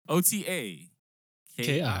OTA.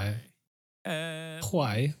 KI.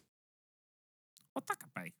 Why?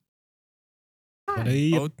 Otakapai. What are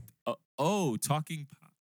you? Talking pie.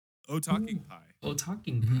 Oh, talking pie. Oh,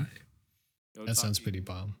 talking Mhm. pie. Oh, That sounds talking- pretty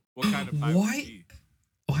bomb. What kind of pie Why? would it be?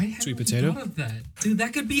 Why haven't Sweet we potato? thought of that? Dude,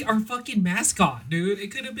 that could be our fucking mascot, dude.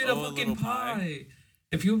 It could have been Oh, a a fucking little pie? pie.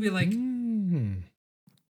 If you would be like, Mm.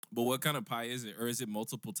 But what kind of pie is it? Or is it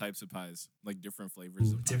multiple types of pies? Like different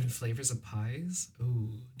flavors ooh, of different pie? flavors of pies.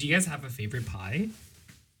 Ooh. Do you guys have a favorite pie?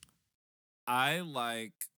 I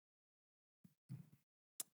like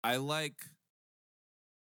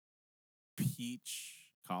peach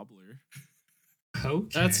cobbler. Okay.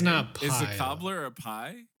 That's not pie. Is the though. cobbler a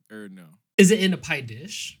pie or no? Is it in a pie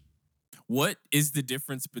dish? What is the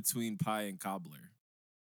difference between pie and cobbler?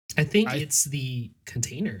 I think I- it's the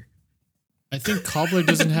container. I think cobbler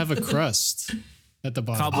doesn't have a crust at the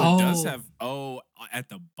bottom. Cobbler does Oh. have at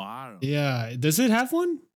the bottom. Yeah. Does it have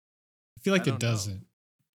one? I feel like I it don't know. doesn't.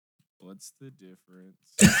 What's the difference?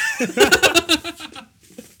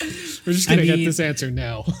 We're just I gonna get mean- this answer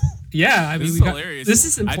now. Yeah, I mean, This we is got, hilarious. this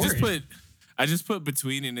is important. I just put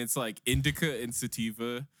between, and it's like indica and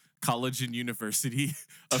sativa, college and university,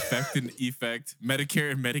 effect and effect,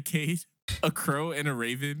 Medicare and Medicaid, a crow and a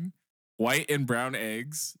raven, white and brown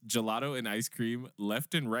eggs, gelato and ice cream,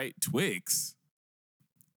 left and right Twix,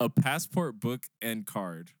 a passport book and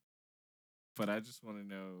card. But I just want to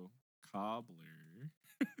know cobbler.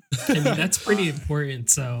 I mean, that's pretty important.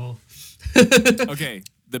 So, Okay,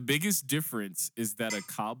 the biggest difference is that a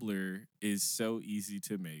cobbler is so easy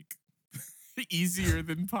to make. Easier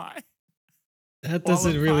than pie. That Wallet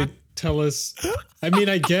doesn't really pie. tell us. I mean,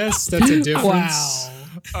 I guess that's a difference. wow.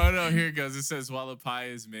 Oh no, here it goes. It says while a pie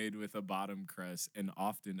is made with a bottom crust and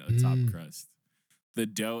often a top Mm. crust, the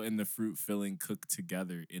dough and the fruit filling cook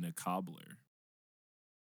together in a cobbler.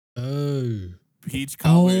 Oh. Peach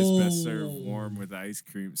cobbler is best served Oh. warm with ice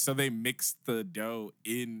cream. So they mix the dough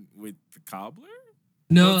in with the cobbler?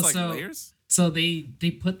 No, it's like so layers? so they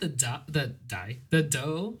put the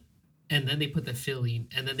dough, and then they put the filling,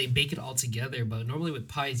 and then they bake it all together. But normally with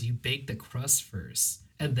pies, you bake the crust first,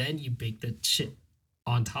 and then you bake the shit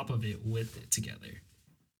on top of it with it together.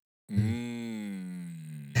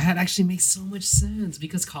 That actually makes so much sense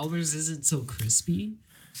because cobblers isn't so crispy.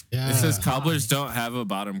 Yeah. It says cobblers don't have a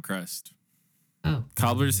bottom crust. Oh,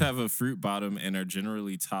 Cobblers have a fruit bottom and are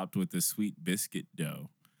generally topped with a sweet biscuit dough,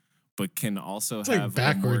 but can also It's like have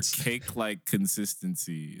backwards. a more cake-like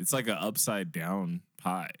consistency. It's like an upside down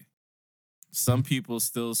pie. Some people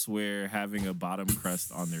still swear having a bottom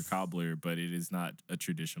crust on their cobbler, but it is not a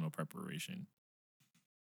traditional preparation.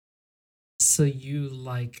 so you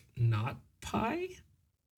like not pie?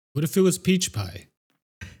 What if it was peach pie?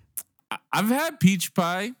 I've had peach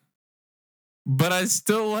pie, but I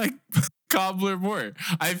still like cobbler more.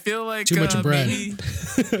 I feel like Too much bread.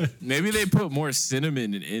 Maybe they put more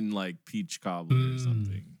cinnamon in like peach cobbler or Mm.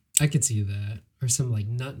 something. I could see that, or some like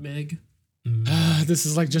nutmeg. Mm. This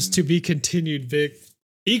is like just to be continued, Vic.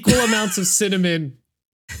 Equal amounts of cinnamon.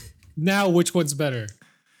 Now, which one's better?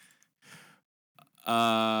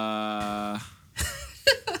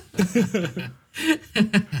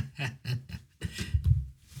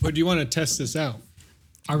 Or do you want to test this out?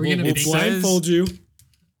 Are we gonna We'll make blindfold you.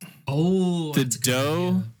 Oh, The that's a good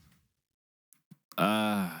dough?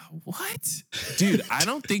 idea. What? Dude, I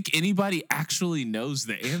don't think anybody actually knows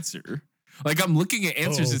the answer. Like I'm looking at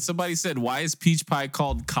answers Oh. and somebody said, why is peach pie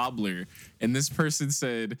called cobbler? And this person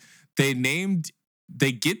said they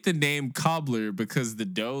get the name cobbler because the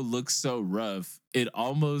dough looks so rough, it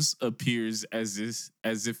almost appears as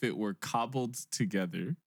if it were cobbled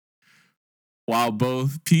together. While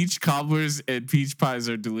both peach cobblers and peach pies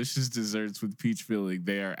are delicious desserts with peach filling,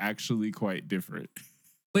 they are actually quite different.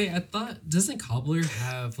 Wait, I thought doesn't cobbler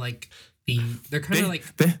have like they're kind of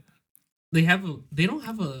like they- they don't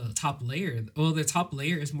have a top layer. Well, their top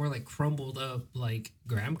layer is more like crumbled up like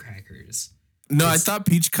graham crackers. No, I It's- thought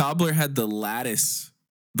peach cobbler had the lattice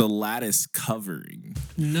covering.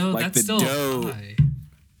 No, Like that's the still dough. a pie.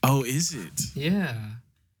 Oh, is it? Yeah.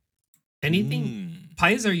 Anything Mm.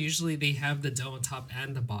 pies are usually they have the dough on top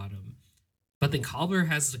and the bottom, but then cobbler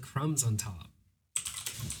has the crumbs on top.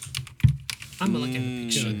 I'm gonna look at the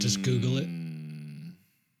picture. Yeah, just Google it.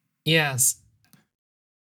 Yes.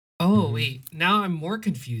 Oh Mhm. wait, now I'm more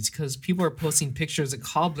confused because people are posting pictures of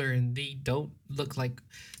cobbler and they don't look like.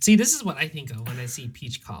 See, this is what I think of when I see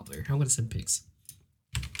peach cobbler. I'm gonna send pics.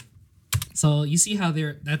 So you see how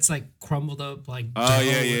that's like crumbled up like Oh, dough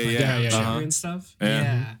yeah, with, yeah, like, yeah. sugar Uh-huh. and stuff. Yeah.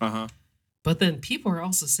 Yeah. Uh-huh. But then people are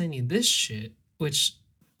also sending this shit, which,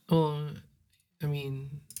 I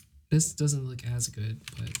mean, this doesn't look as good,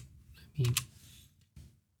 but I mean,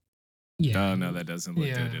 Yeah. Oh no, that doesn't look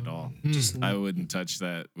good at all. Mm. I wouldn't touch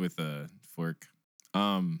that with a fork.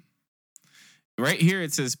 Right here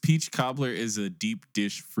it says peach cobbler is a deep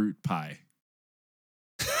dish fruit pie.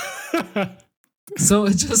 So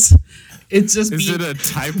it's just Is it a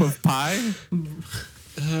type of pie?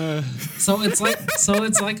 so it's like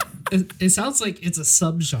it sounds like it's a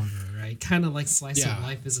subgenre, right? Kind of like slice of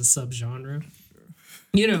life is a subgenre.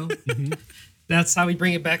 You know, that's how we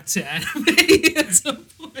bring it back to anime at some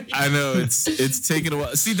point. I know it's taken a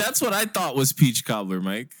while. See, that's what I thought was peach cobbler,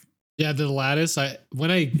 Mike. Yeah, the lattice.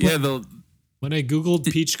 When I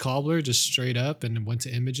googled peach cobbler just straight up and went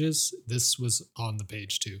to images, this was on the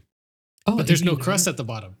page too. Oh, But there's no crust at the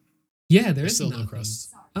bottom. Yeah, There's there's still nothing. no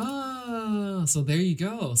crust. Oh, so there you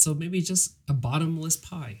go. So maybe just a bottomless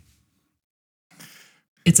pie.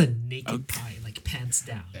 It's a naked pie, like pants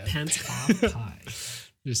down, pants off pie.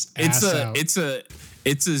 Just ass out. It's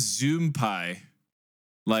a zoom pie,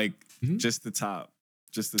 like just the top,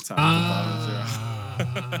 the bottom.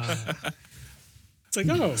 It's like,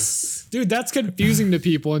 oh, dude, that's confusing to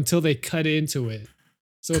people until they cut into it.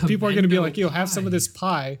 So if people are going to be like, yo, have some of this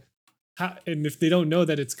pie. And if they don't know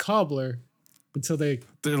that it's cobbler until they're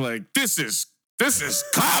like, this is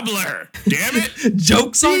cobbler, damn it.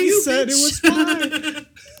 Jokes on you, said bitch. it was pie.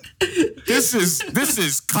 This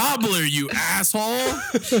is cobbler, you asshole.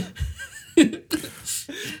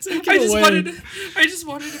 I just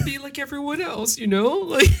wanted to be like everyone else, you know?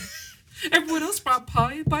 Like everyone else brought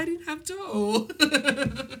pie, but I didn't have dough.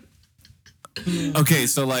 Okay,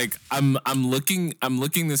 so like I'm looking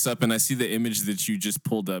this up and I see the image that you just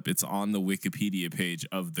pulled up. It's on the Wikipedia page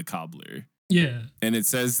of the cobbler. Yeah. And it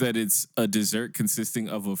says that it's a dessert consisting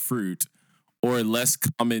of a fruit or less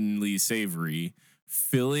commonly savory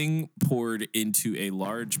filling poured into a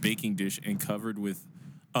large baking dish and covered with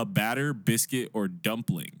a batter, biscuit, or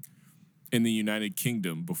dumpling in the United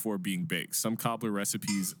Kingdom before being baked. Some cobbler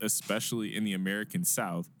recipes, especially in the American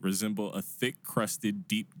South, resemble a thick crusted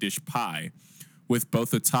deep dish pie with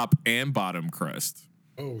both a top and bottom crust.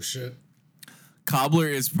 Oh, shit. Cobbler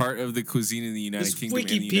is part of the cuisine in the United Kingdom and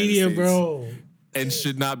the United Wikipedia, States, bro. and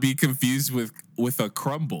should not be confused with a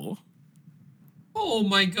crumble. Oh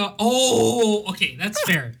my god. Oh, okay, that's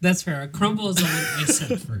fair. That's fair. A crumble is the one I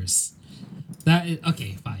said first. That is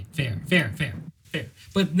okay, fine. Fair.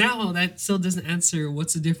 But now that still doesn't answer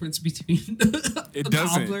what's the difference between It a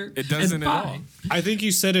doesn't. cobbler It doesn't and at pie. all. I think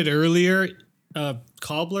you said it earlier.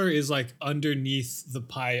 Cobbler is like underneath the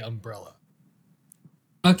pie umbrella.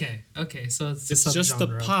 Okay, so it's It's just the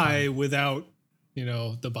subgenre of pie without,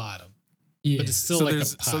 the bottom. Yeah. But it's still like a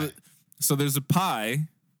pie. So there's a pie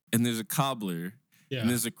and there's a cobbler Yeah. and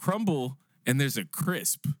there's a crumble and there's a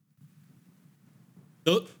crisp.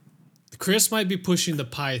 Chris might be pushing the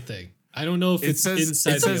pie thing. I don't know if it's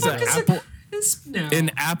inside it says the an umbrella. apple. Crisp now.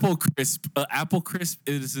 An apple crisp. Apple crisp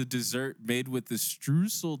is a dessert made with the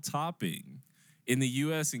streusel topping in the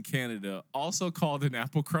U.S. and Canada, also called an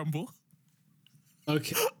apple crumble.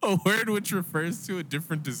 Okay. A word which refers to a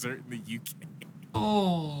different dessert in the UK.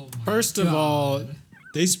 Oh my First of all,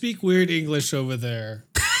 they speak weird English over there.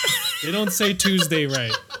 They don't say Tuesday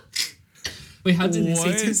right. Wait, how did they say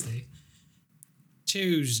What? Tuesday?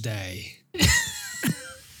 Tuesday.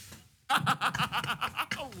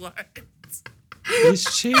 What?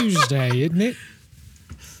 It's Tuesday, isn't it?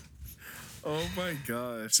 Oh my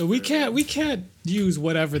gosh. So we can't use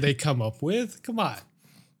whatever they come up with. Come on.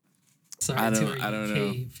 Sorry I to don't our know.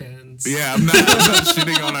 UK fans. Yeah, I'm not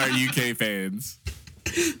shitting on our UK fans.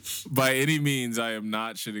 By any means, I am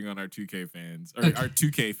not shitting on our 2K fans. Or our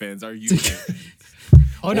 2K fans, our UK fans.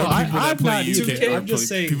 Oh no, Or people that I'm play not 2K. 2K. Or I'm just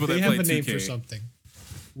saying people that they have play a name for 2K. something.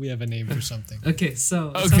 We have a name for something. Okay,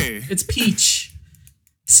 so Okay. it's peach.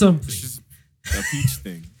 Something. It's just a peach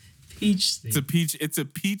thing. Peach thing. It's a peach. It's a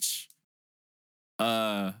peach.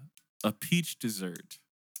 A peach dessert.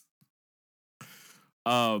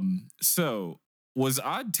 So was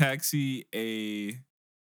Odd Taxi a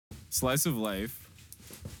slice of life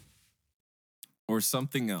or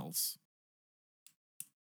something else?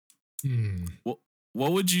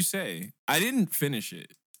 What would you say? I didn't finish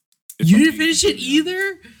it. If You I'm didn't being finish it completely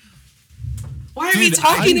honest. either? Why are we Dude,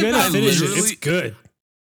 talking I'm gonna about finish this? it. It's good.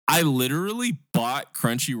 I literally bought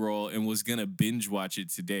Crunchyroll and was gonna binge watch it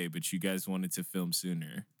today, but you guys wanted to film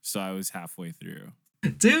sooner, so I was halfway through.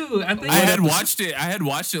 Dude, I think I had watched it. I had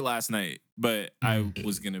watched it last night, but I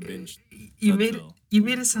was gonna binge. you made until-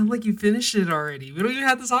 it sound like you finished it already. We don't even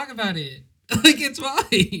have to talk about it. Like it's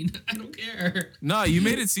fine. I don't care. No, you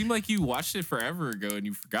made it seem like you watched it forever ago and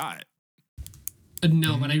you forgot.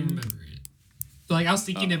 No, but I remember it. Like I was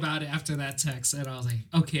thinking about it after that text, and I was like,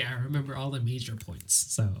 okay, I remember all the major points,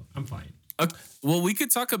 so I'm fine. Well, we could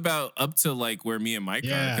talk about up to like where me and Mike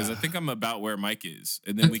are, because I think I'm about where Mike is,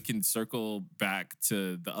 and then we can circle back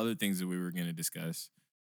to the other things that we were going to discuss,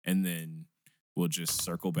 and then we'll just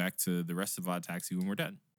circle back to the rest of Odd Taxi when we're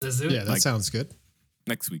done. Yeah, that sounds good.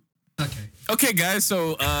 Next week. Okay, guys.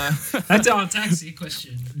 So that's Odd Taxi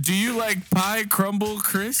question. Do you like pie, crumble,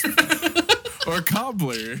 crisp, or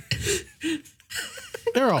cobbler?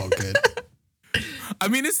 They're all good. I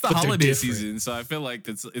mean, it's the holiday season, so I feel like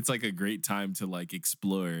it's like a great time to like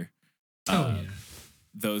explore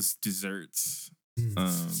those desserts.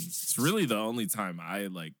 It's really the only time I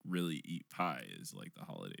like really eat pie is like the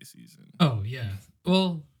holiday season. Oh yeah.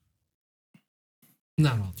 Well,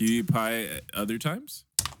 not all. Do you eat pie at other times?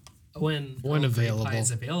 When available. Pie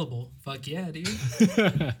is available. Fuck yeah, dude.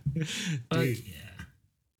 Fuck yeah.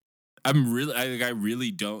 I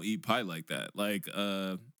really don't eat pie like that. Like,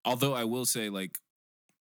 although I will say, like,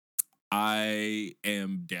 I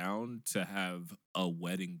am down to have a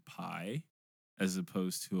wedding pie as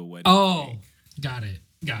opposed to a wedding cake. Got it.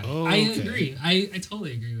 Oh, I agree. I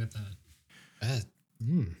totally agree with that.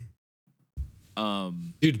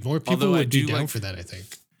 Dude, more people would be down for that, I think.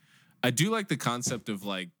 I do like the concept of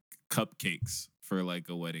like cupcakes for like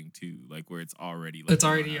a wedding too, like where it's already like it's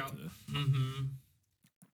already out.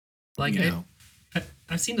 Like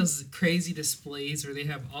I've seen those crazy displays where they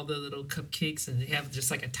have all the little cupcakes and they have just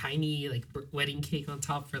like a tiny like wedding cake on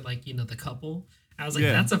top for like, you know, the couple. I was like,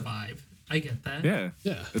 that's a vibe. I get that. Yeah.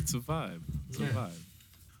 It's a vibe. It's a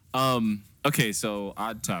vibe. Okay, so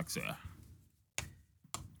Odd Taxi.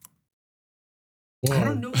 I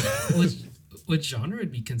don't know what genre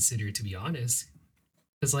would be considered, to be honest.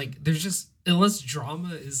 Because like there's just, unless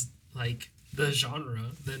drama is like the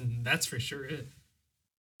genre, then that's for sure it.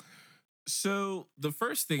 So the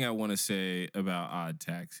first thing I want to say about Odd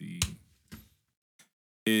Taxi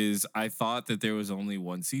is I thought that there was only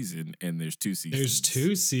one season and there's 2 seasons. There's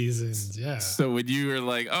 2 seasons, yeah. So when you were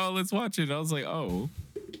like, oh, let's watch it, I was like, oh,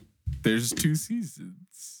 there's 2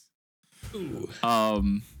 seasons. Ooh.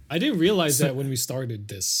 I didn't realize that when we started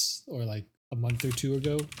this, or like a month or 2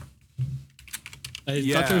 ago. I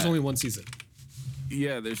thought there was only 1 season.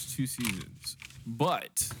 Yeah, there's 2 seasons.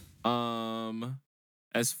 But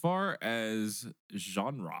as far as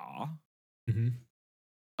genre,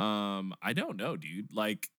 I don't know, dude.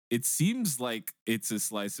 Like, it seems like it's a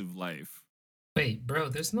slice of life. Wait, bro,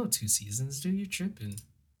 there's no 2 seasons, dude. You're tripping.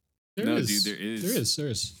 Dude, there is. There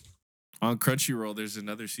is. On Crunchyroll, there's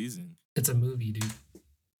another season. It's a movie, dude.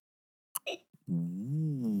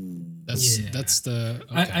 That's the.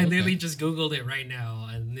 Okay, I literally just Googled it right now,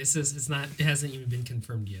 and it hasn't even been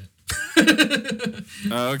confirmed yet.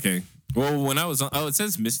 Okay. Well, when I was on, it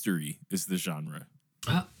says mystery is the genre.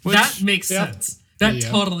 That makes sense. That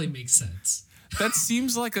totally makes sense. That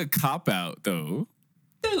seems like a cop out, though.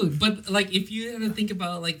 Dude, but like if you ever think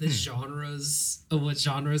about like the genres of what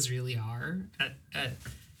genres really are,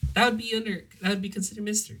 that would be considered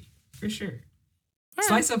mystery for sure.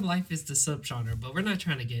 Slice of life is the subgenre, but we're not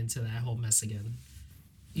trying to get into that whole mess again.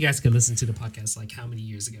 You guys could listen to the podcast like how many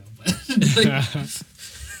years ago, but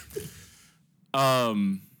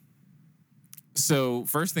So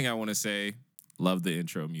first thing I want to say, love the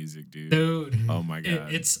intro music, dude. Oh my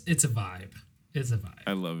god, it's a vibe. It's a vibe.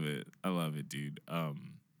 I love it, dude. I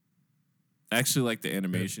actually like the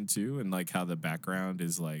animation too, and like how the background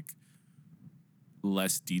is like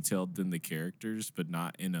less detailed than the characters, but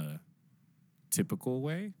not in a typical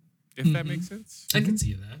way, if that makes sense. I can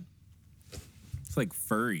see that. It's like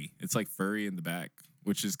furry. It's like furry in the back,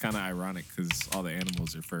 which is kind of ironic because all the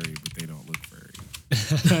animals are furry, but they don't look furry.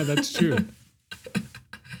 That's true.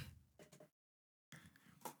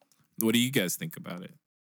 What do you guys think about it?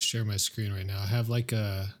 Share my screen right now. I have like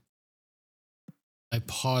I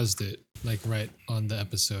paused it like right on the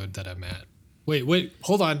episode that I'm at. Wait,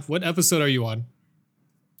 hold on. What episode are you on?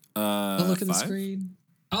 Look at the screen.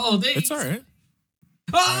 Oh, it's all right.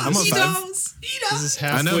 Oh, he knows. This is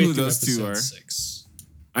halfway I know who through those 2 are. 6.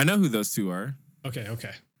 I know who those 2 are.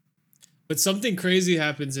 Okay. But something crazy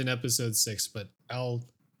happens in episode 6, but I'll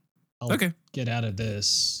get out of this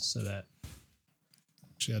so that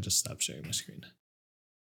actually I'll just stop sharing my screen.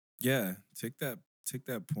 Yeah, take that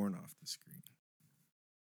porn off the screen.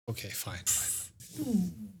 Okay, fine.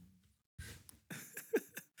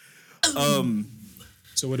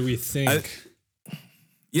 So what do we think?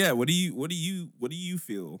 What do you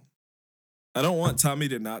feel? I don't want Tommy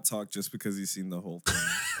to not talk just because he's seen the whole thing.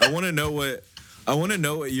 I want to know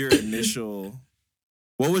what your initial.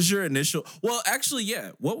 What was your initial? Well, actually,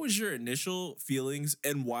 yeah. What was your initial feelings,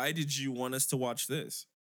 and why did you want us to watch this?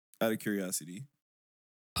 Out of curiosity,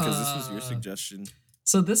 because this was your suggestion.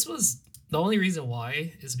 So this was the only reason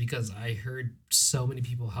why is because I heard so many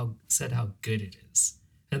people said how good it is,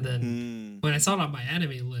 and then when I saw it on my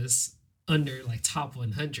anime list under like top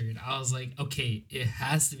 100, I was like, okay, it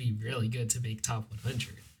has to be really good to make top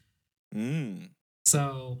 100.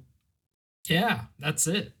 So yeah, that's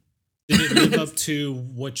it. Did it live up to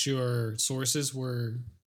what your sources were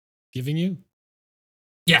giving you?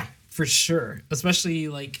 Yeah, for sure. Especially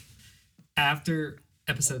like after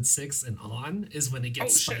episode 6 and on is when it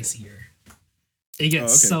gets spicier. It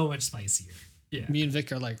gets so much spicier. Yeah. Me and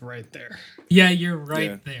Vic are like right there. Yeah, you're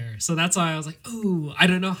right there. So that's why I was like, oh, I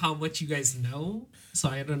don't know how much you guys know. So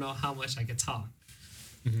I don't know how much I could talk.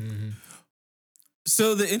 Mm-hmm.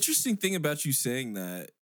 So the interesting thing about you saying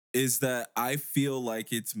that is that I feel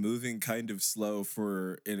like it's moving kind of slow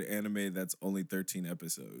for an anime that's only 13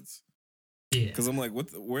 episodes. Yeah. Because I'm like,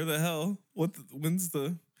 where the hell? When's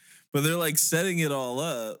the... But they're like setting it all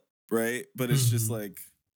up, right? But it's just like...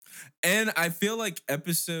 And I feel like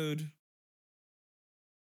episode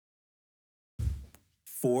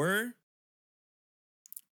 4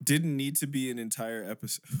 didn't need to be an entire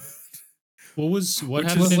episode. What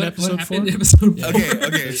happened in episode 4? Okay.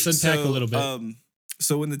 Let's unpack a little bit.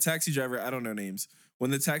 So when the taxi driver, I don't know names, when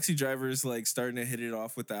the taxi driver is like starting to hit it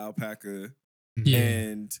off with the alpaca,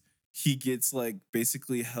 and he gets like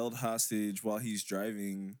basically held hostage while he's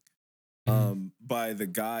driving by the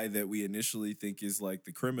guy that we initially think is like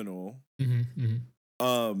the criminal.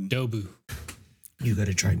 Dobu. You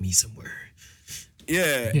gotta drive me somewhere.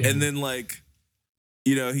 Yeah. And then like,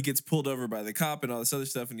 you know, he gets pulled over by the cop and all this other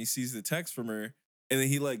stuff, and he sees the text from her, and then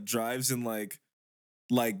he like drives and like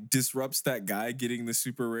disrupts that guy getting the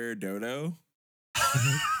super rare dodo.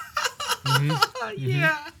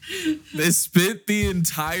 Yeah. They spent the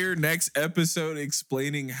entire next episode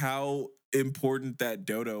explaining how important that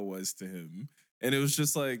dodo was to him. And it was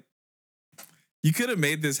just like, you could have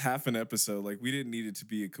made this half an episode. Like, we didn't need it to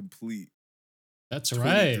be a complete That's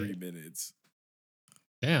right. 3 minutes.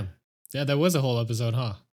 Damn. Yeah, that was a whole episode,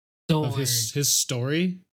 huh? Don't of his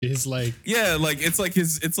story. His like it's like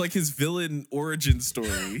his villain origin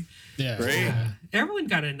story. Yeah. Right? Yeah. Everyone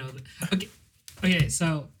gotta know that. Okay,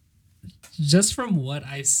 so just from what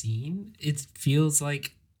I've seen, it feels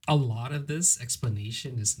like a lot of this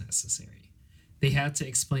explanation is necessary. They had to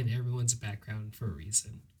explain everyone's background for a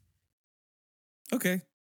reason. Okay.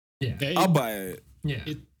 Yeah. I'll buy it. Yeah.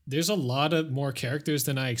 There's a lot of more characters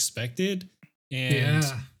than I expected. And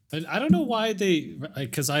I don't know why they,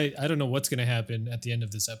 because I don't know what's going to happen at the end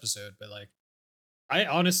of this episode, but like, I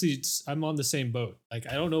honestly, I'm on the same boat. Like,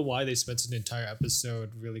 I don't know why they spent an entire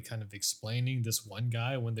episode really kind of explaining this one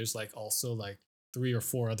guy when there's like also like 3 or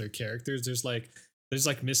 4 other characters. There's like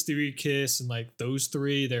Mystery Kiss and like those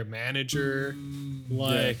 3, their manager,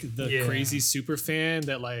 the crazy super fan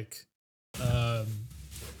that like, that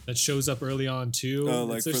shows up early on too. Oh,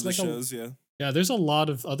 like for the shows, Yeah, there's a lot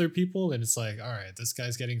of other people, and it's like, all right, this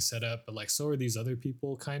guy's getting set up, but like, so are these other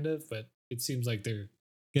people, kind of. But it seems like they're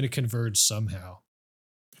gonna converge somehow.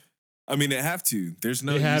 I mean, they have to. There's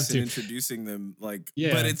no use in introducing them, like.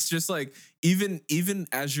 Yeah. But it's just like even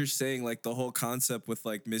as you're saying, like the whole concept with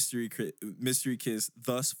like Mystery Kiss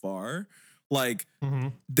thus far, like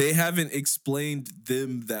they haven't explained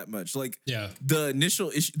them that much. Like the initial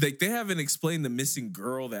issue, like they haven't explained the missing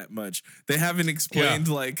girl that much. They haven't explained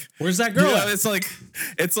like where's that girl? Yeah, it's like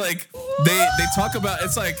they talk about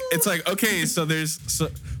it's like okay, so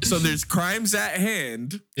there's crimes at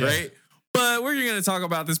hand, right? But we're gonna talk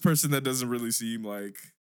about this person that doesn't really seem like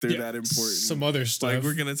they're that important. Some other stuff. Like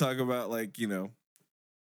we're gonna talk about like, you know.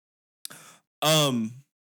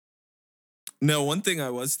 No, one thing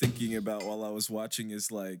I was thinking about while I was watching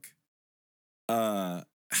is like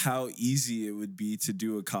how easy it would be to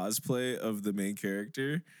do a cosplay of the main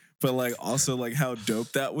character, but like also like how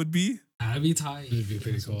dope that would be. That'd be tight. It'd be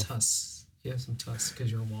pretty cool. Tusks. You have some tusks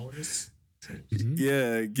because you're a walrus.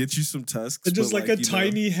 Yeah, get you some tusks. Just like a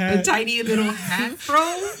tiny hat. A tiny little hat, bro.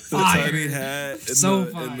 The tiny hat. So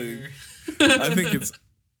fire. I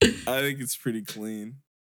think it's pretty clean.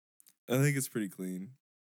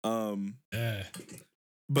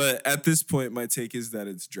 But at this point, my take is that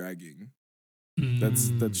it's dragging. That's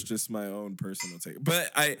just my own personal take.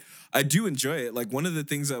 But I do enjoy it. Like one of the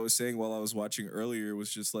things I was saying while I was watching earlier was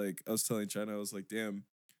just like I was telling China, I was like, damn,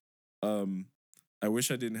 I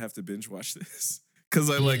wish I didn't have to binge watch this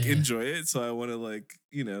because I like enjoy it. So I want to like,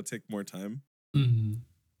 you know, take more time.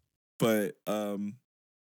 But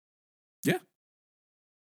yeah.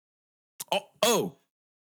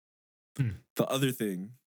 The other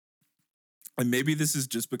thing, and maybe this is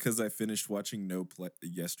just because I finished watching Nope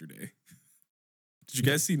yesterday. Did you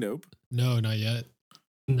guys see Nope? No, not yet.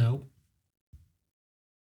 No.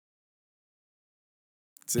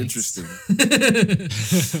 It's interesting.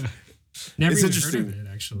 Never It's even interesting. heard of it,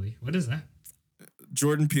 actually. What is that?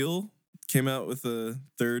 Jordan Peele came out with a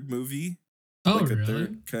third movie, Oh, like a really?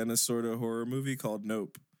 third kind of sort of horror movie called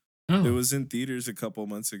Nope. Oh. It was in theaters a couple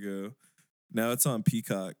months ago. Now it's on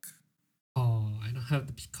Peacock. Oh, I don't have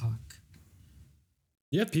the Peacock.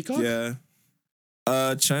 Yeah, Peacock. Yeah.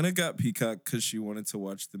 China got Peacock because she wanted to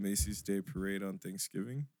watch the Macy's Day Parade on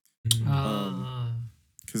Thanksgiving.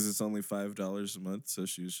 Because it's only $5 a month, so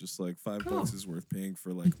she was just like, $5 is worth paying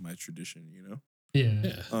for like my tradition, you know.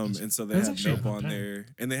 Yeah. And so they That's have actually Nope not on bad. there,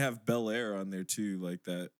 and they have Bel Air on there too, like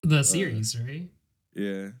that. The series, right?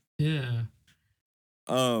 Yeah. Yeah.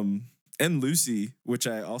 And Lucy, which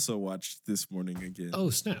I also watched this morning again, Oh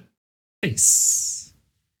snap! Nice.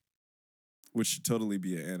 which should totally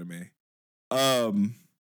be an anime.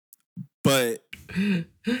 But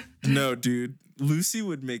no, dude, Lucy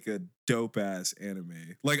would make a dope ass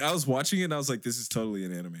anime. Like I was watching it and I was like, this is totally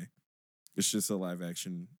an anime. It's just a live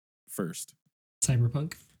action first.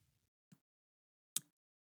 Cyberpunk.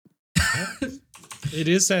 It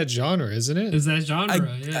is that genre, isn't it? Is that genre?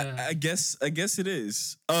 I guess it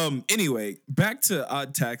is. Anyway, back to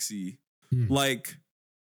Odd Taxi. Like,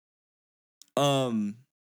 the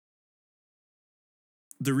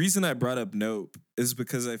reason I brought up Nope is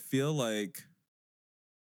because I feel like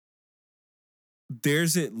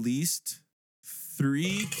there's at least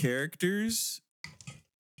 3 characters,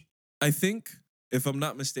 I think, if I'm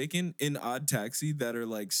not mistaken, in Odd Taxi that are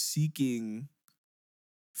like seeking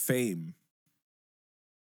fame.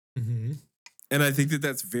 Mm-hmm. And I think that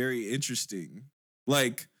that's very interesting.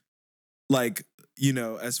 Like, you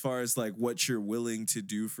know, as far as like what you're willing to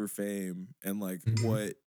do for fame and like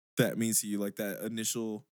what that means to you, like that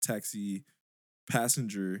initial taxi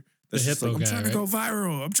passenger that's just like, hippo I'm trying to guy, go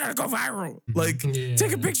viral. I'm trying to go viral. Like, Yeah.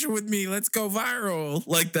 take a picture with me. Let's go viral.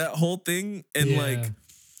 Like that whole thing. And like,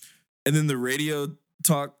 and then the radio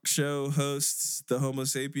talk show hosts, the Homo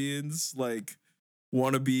sapiens, like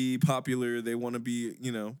want to be popular. They want to be,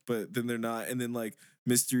 you know, but then they're not. And then like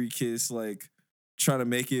Mystery Kiss, like trying to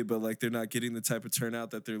make it, but like they're not getting the type of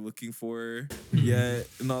turnout that they're looking for yet,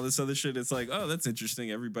 and all this other shit. It's like, oh, that's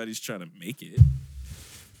interesting. Everybody's trying to make it.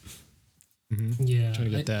 Yeah.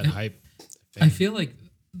 Trying to get that hype. I feel like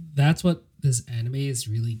that's what this anime is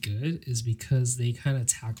really good, is because they kind of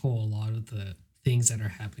tackle a lot of the things that are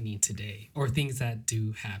happening today or things that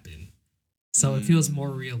do happen. So it feels more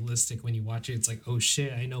realistic when you watch it. It's like, oh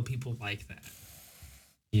shit, I know people like that.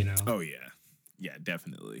 You know? Oh yeah, yeah,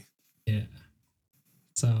 definitely. Yeah.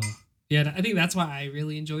 So yeah, I think that's why I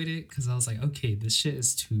really enjoyed it, because I was like, okay, this shit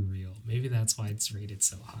is too real. Maybe that's why it's rated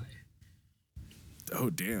so high. Oh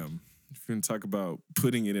damn. If you're gonna talk about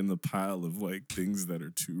putting it in the pile of like things that are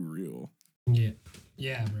too real. Yeah.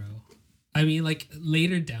 Yeah, bro. I mean, like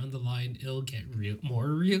later down the line, it'll get more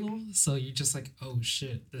real. So you're just like, oh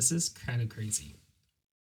shit, this is kind of crazy.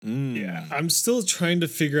 Yeah, I'm still trying to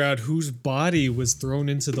figure out whose body was thrown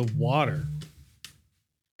into the water.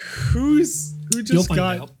 Who You'll just find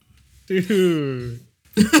got, out. dude?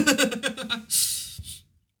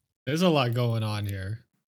 There's a lot going on here.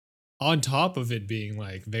 On top of it being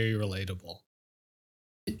like very relatable.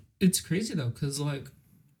 It's crazy though, because like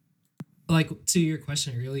to your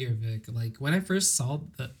question earlier, Vic, like when I first saw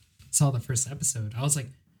the first episode, I was like,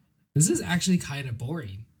 this is actually kind of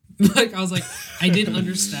boring. Like I was like, I didn't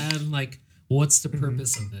understand like what's the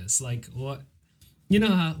purpose of this? Like what, you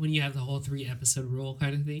know how when you have the whole 3 episode rule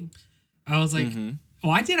kind of thing? I was like,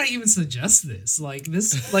 why did I even suggest this? Like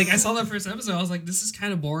this, like I saw that first episode, I was like, this is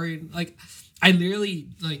kind of boring. Like I literally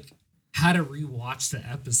like had to rewatch the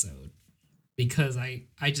episode because I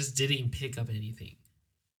just didn't pick up anything.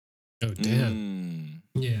 Oh damn!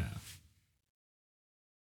 Yeah.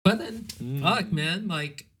 But then, fuck, man,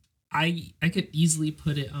 like I could easily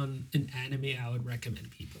put it on an anime I would recommend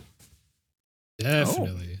people.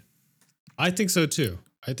 Definitely. I think so too.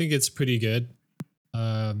 I think it's pretty good.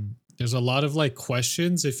 There's a lot of like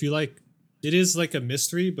questions. If you like, it is like a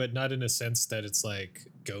mystery, but not in a sense that it's like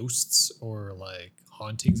ghosts or like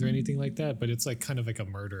hauntings or anything like that. But it's like kind of like a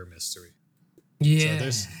murder mystery. Yeah. So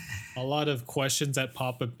there's a lot of questions that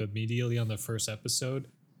pop up immediately on the first episode.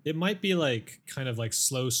 It might be like kind of like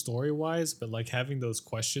slow story wise, but like having those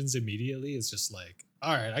questions immediately is just like,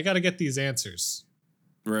 all right, I got to get these answers.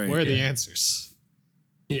 Right. Where are the answers?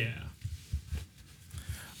 Yeah.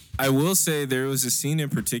 I will say there was a scene in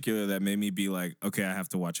particular that made me be like, okay, I have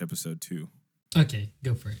to watch episode 2. Okay,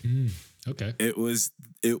 go for it. Okay. It was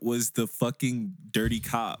the fucking dirty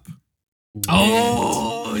cop.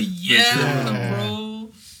 Oh Yeah.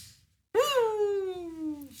 bro.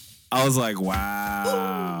 Woo. I was like,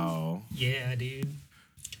 wow. Yeah, dude.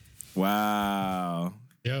 Wow.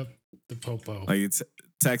 Yep, the popo. Like it's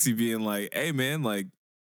Taxi being like, "Hey man, like,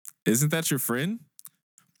 isn't that your friend?"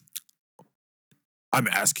 I'm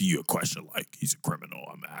asking you a question. Like he's a criminal.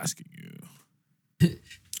 I'm asking you.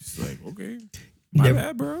 He's like, okay, my Never,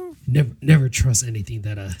 bad, bro. never trust anything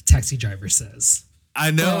that a taxi driver says.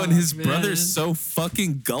 I know, and his man. brother's so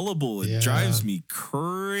fucking gullible. It Yeah. drives me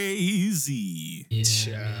crazy. Yeah.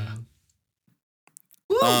 Yeah.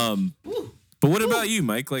 Man. Woo! Woo. But what about you,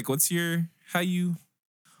 Mike? Like, what's your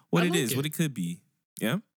what I it like is, it. what it could be?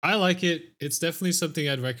 Yeah. I like it. It's definitely something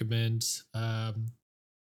I'd recommend.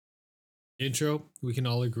 Intro, we can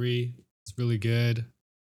all agree, it's really good.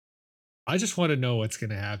 I just want to know what's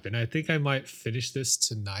gonna happen. I think I might finish this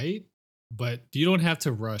tonight, but you don't have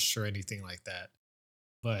to rush or anything like that.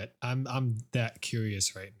 But I'm that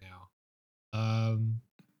curious right now.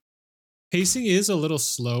 Pacing is a little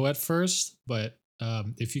slow at first, but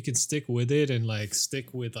if you can stick with it and like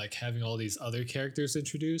stick with like having all these other characters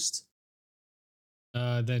introduced,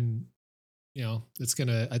 then I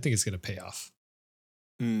think it's gonna pay off.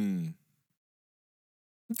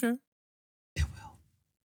 Okay. It will.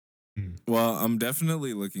 Well, I'm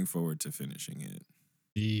definitely looking forward to finishing it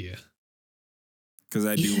Yeah. because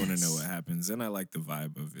I do want to know Yes. what happens, and I like the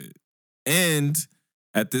vibe of it. And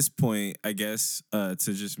at this point, I guess to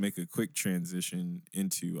just make a quick transition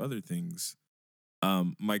into other things,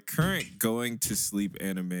 my current going to sleep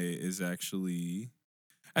anime is actually.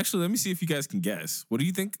 Actually, let me see if you guys can guess. What do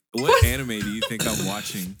you think? What anime do you think I'm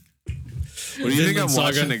watching? What do you think I'm Vinland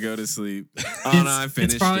watching Saga. to go to sleep? Oh no, I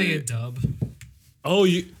finished It's probably it. a dub. Oh,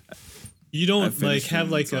 you I don't like finished have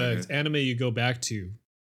Vinland like a Saga. anime you go back to.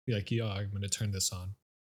 You're like, yeah, I'm gonna turn this on.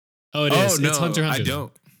 Oh, it Oh is. no, It's Hunter x Hunter. I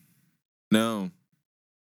don't. No.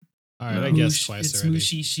 All right, No. I guessed twice It's already.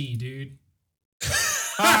 Mushishi, dude.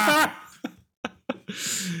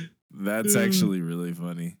 That's actually really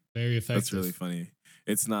funny. Very effective. That's really funny.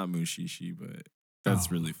 It's not Mushishi, but that's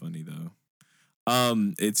Oh. really funny though.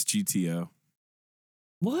 It's GTO.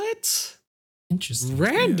 What? Interesting.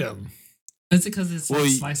 Random. Is it because it's Well, like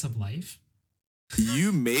y- slice of life?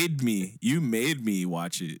 You made me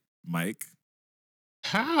watch it, Mike.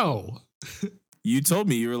 How? You told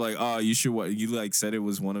me, you were like, "Oh, you should watch." You like said it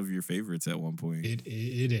was one of your favorites at one point. It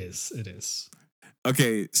is. It is.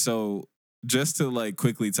 Okay, so just to like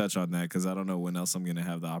quickly touch on that because I don't know when else I'm gonna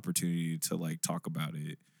have the opportunity to like talk about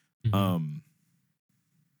it. Mhm.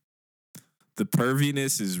 The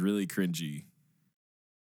perviness is really cringy.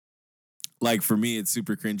 Like for me, it's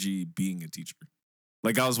super cringy being a teacher.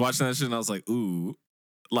 Like I was watching that shit and I was like, ooh,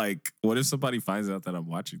 like what if somebody finds out that I'm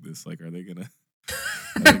watching this? Like, are they gonna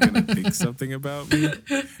think something about me?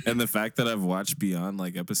 And the fact that I've watched beyond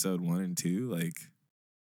like episode 1 and 2, like,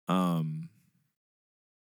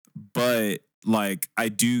 but like I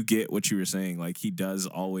do get what you were saying. Like he does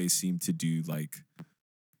always seem to do like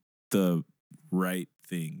the right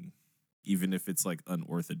thing, even if it's like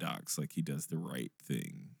unorthodox. Like he does the right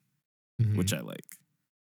thing, Mhm. which I like.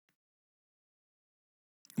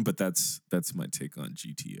 But that's my take on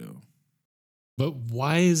GTO. But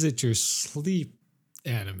why is it your sleep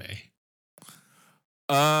anime?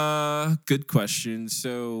 Good question.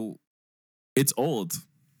 So it's old.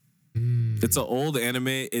 It's an old anime.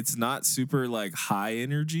 It's not super like high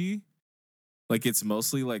energy. Like it's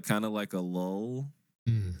mostly like kind of like a lull.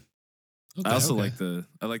 Mm. Okay, I also okay.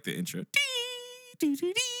 like the intro.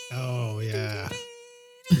 Oh yeah.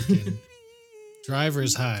 Freaking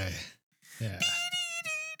Driver's High. Yeah.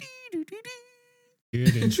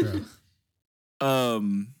 Good intro.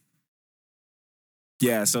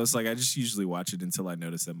 Yeah, so it's like I just usually watch it until I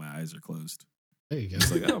notice that my eyes are closed. There you go.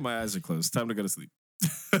 It's like, oh, my eyes are closed. Time to go to sleep.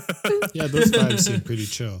 Yeah, those vibes seem pretty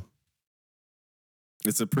chill.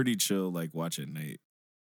 It's a pretty chill, like watch at night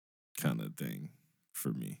kind of thing for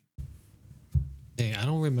me. Dang, I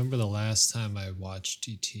don't remember the last time I watched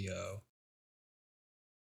GTO.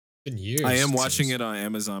 Been years. I am since watching it on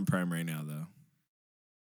Amazon Prime right now, though.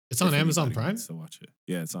 It's on If Amazon anybody Prime? wants to watch it.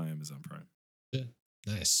 Yeah, it's on Amazon Prime.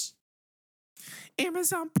 Nice.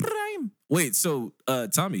 Amazon Prime. Wait, so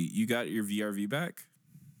Tommy, you got your VRV back?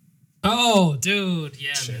 Oh, dude.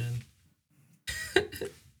 Yeah, Shit. man.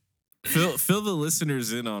 Fill the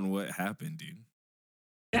listeners in on what happened, dude.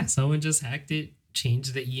 Yeah, someone just hacked it,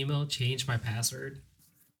 changed the email, changed my password.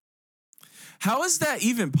 How is that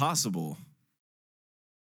even possible?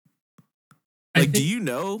 I Like, do think- you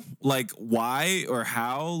know, like, why or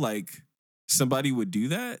how, like, somebody would do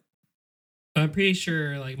that? I'm pretty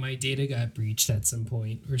sure like my data got breached at some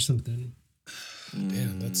point or something.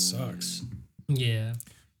 Damn, that sucks. Yeah.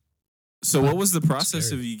 So, what was the process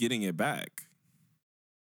Scary. of you getting it back?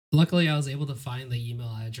 Luckily, I was able to find the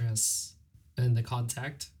email address and the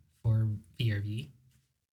contact for VRV.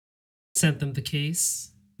 sent them the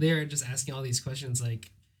case. They're just asking all these questions like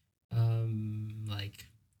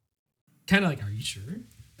kind of like, are you sure?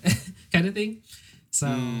 kind of thing. So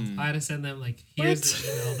I had to send them like, here's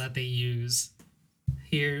the email that they use.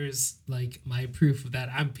 Here's like my proof of that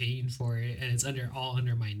I'm paying for it, and it's all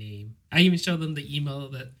under my name. I even showed them the email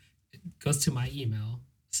that goes to my email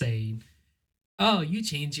saying, "Oh, you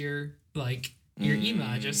change your email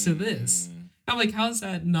address to this." I'm like, how's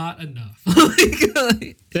that not enough?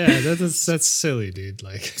 Yeah, that's silly, dude.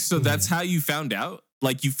 Like, So that's how you found out?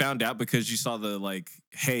 Like, you found out because you saw the like,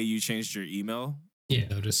 hey, you changed your email? Yeah,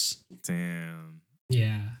 notice Damn.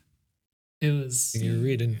 yeah. It was. you're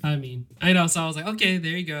reading. I mean, I know. So I was like, okay,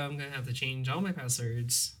 there you go. I'm gonna have to change all my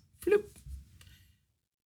passwords. Floop.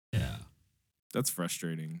 Yeah, That's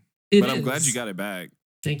frustrating. it But I'm glad is. you got it back.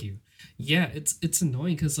 Thank you. Yeah, it's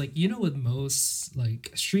annoying because like with most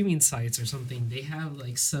like streaming sites or something, they have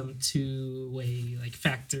like some two-way like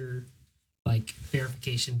factor like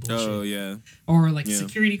verification bullshit. Oh, yeah. Or like Yeah.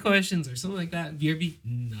 security questions or something like that. VRV,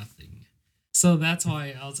 nothing. So that's why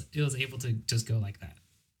it was able to just go like that.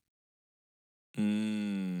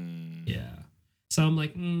 Yeah. So I'm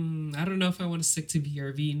like, I don't know if I want to stick to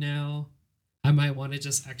VRV now. I might want to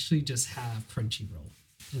just have Crunchyroll,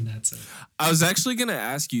 and that's it. I was actually going to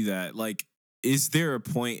ask you that. Like, is there a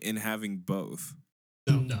point in having both?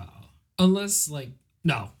 No. Unless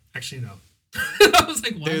no, actually no. I was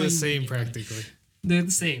like, why They're am I the even same thinking about it? practically. They're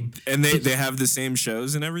the same. And they have the same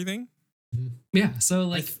shows and everything? Yeah. So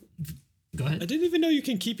like, go I ahead. didn't even know you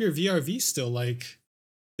can keep your VRV still. Like,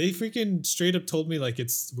 they freaking straight up told me like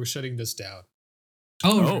we're shutting this down.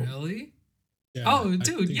 Oh, really? Yeah, Oh, I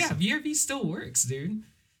dude, think yeah, so. VRV still works, dude.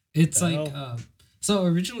 It's like, so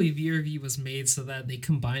originally VRV was made so that they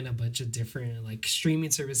combine a bunch of different like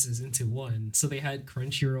streaming services into one. So they had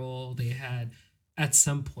Crunchyroll, they had at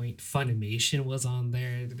some point Funimation was on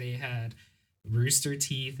there, they had Rooster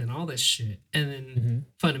Teeth and all this shit, and then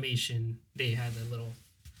Funimation they had a little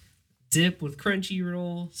dip with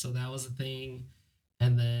Crunchyroll, so that was a thing,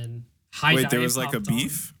 and then Wait, there Dive was like a popped on.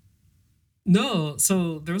 beef? No,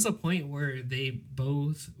 so there was a point where they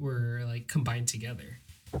both were like combined together.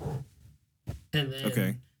 And then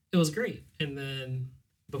Okay. it was great. And then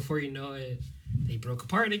before you know it, they broke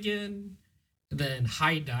apart again. Then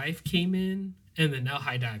High Dive came in, and then now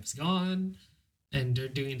High Dive's gone, and they're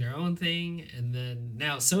doing their own thing. And then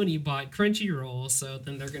now Sony bought Crunchyroll, so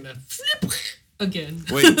then they're gonna flip again.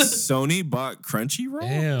 Wait, Sony bought Crunchyroll?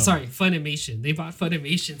 Damn. Sorry, Funimation. They bought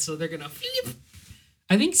Funimation, so they're gonna flip.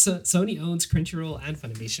 I think Sony owns Crunchyroll and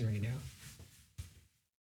Funimation right now.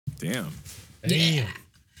 Damn. Yeah.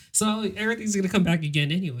 So everything's gonna come back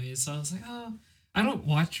again anyway. So I was like, oh, I don't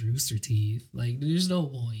watch Rooster Teeth. Like, there's no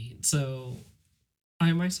point. So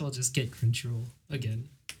I might as well just get Crunchyroll again.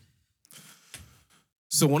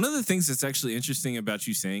 So one of the things that's actually interesting about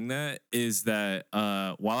you saying that is that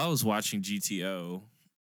while I was watching GTO,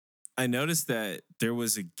 I noticed that there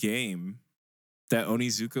was a game that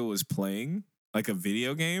Onizuka was playing, like a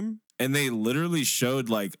video game, and they literally showed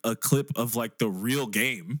like a clip of like the real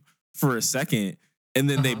game for a second, and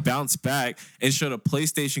then they bounced back and showed a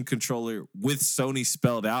PlayStation controller with Sony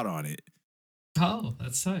spelled out on it. Oh,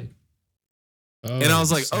 that's tight. And I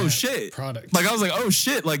was like, oh shit. Product. Like I was like, oh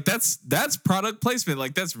shit, like that's product placement.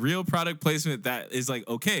 Like that's real product placement that is like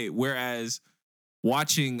okay. Whereas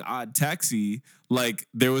watching Odd Taxi, like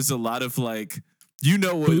there was a lot of like, you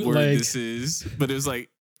know what word Bootleg. this is, but it was like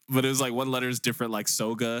one letter is different, like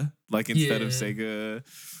Soga, like instead of Yeah. Sega,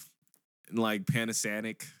 like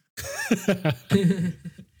Panasonic.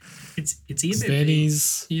 it's either they,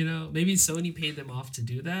 Benny's. maybe Sony paid them off to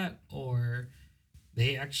do that, or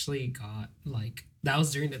they actually got like, that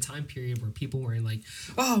was during the time period where people were like,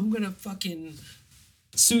 oh, I'm gonna fucking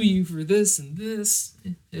sue you for this and this.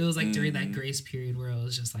 It was like during that grace period where it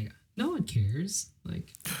was just like, no one cares.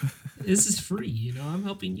 Like, this is free, I'm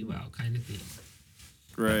helping you out kind of thing.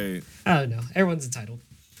 Right. I don't know. Everyone's entitled.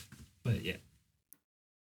 But yeah.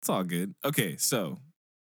 It's all good. Okay, so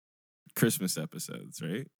Christmas episodes,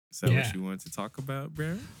 right? Is that Yeah. what you wanted to talk about,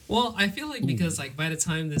 bro? Well, I feel like because like by the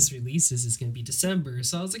time this releases, it's gonna be December.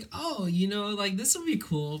 So I was like, oh, like this would be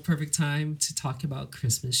cool, perfect time to talk about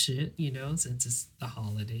Christmas shit, since it's the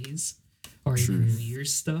holidays or even New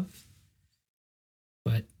Year's stuff.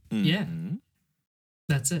 But yeah,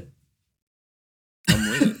 that's it. I'm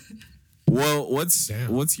with it. Well, what's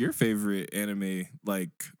Damn. your favorite anime like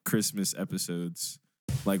Christmas episodes?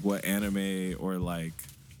 Like what anime or like,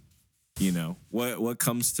 what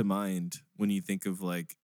comes to mind when you think of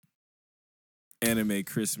like anime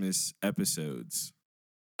Christmas episodes?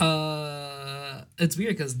 It's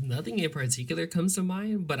weird because nothing in particular comes to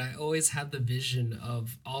mind, but I always have the vision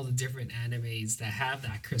of all the different animes that have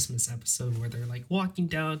that Christmas episode where they're like walking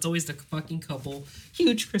down. It's always the fucking couple,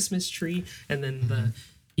 huge Christmas tree, and then the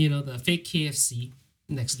fake KFC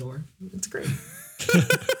next door. It's great.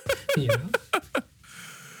 you know,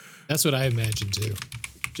 That's what I imagine too.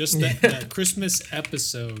 Just that Christmas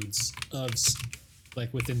episodes of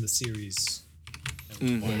like within the series that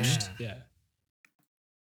we watched. Yeah.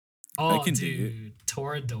 Oh, I can dig dude,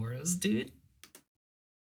 Toradoras, dude.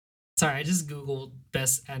 Sorry, I just googled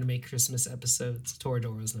best anime Christmas episodes.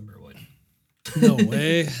 Toradora's number 1. No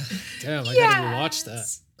way. Damn, I gotta rewatch that.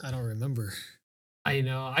 I don't remember. I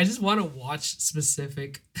know. I just want to watch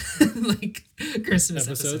specific like Christmas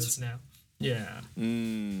episodes now. Yeah.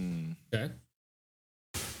 Okay.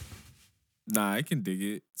 Nah, I can dig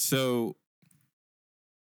it. So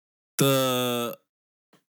the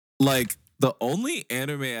only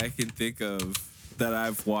anime I can think of that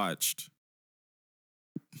I've watched.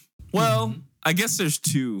 Well, I guess there's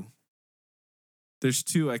two. There's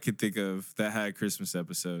two I could think of that had a Christmas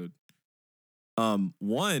episode.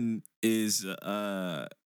 One is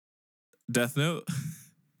Death Note.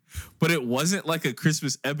 But it wasn't like a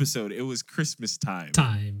Christmas episode. It was Christmas time.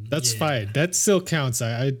 That's fine. That still counts.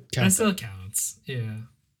 I count that still counts. Yeah.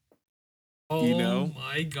 Oh You know?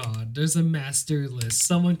 my god, there's a master list.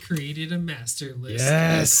 Someone created a master list.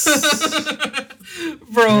 Yes.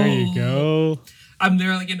 Bro. There you go. I'm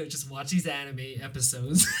literally gonna just watch these anime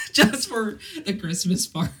episodes just for the Christmas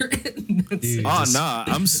part. Dude. Oh nah,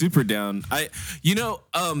 I'm super down.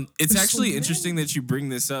 It's actually so interesting that you bring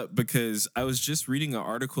this up because I was just reading an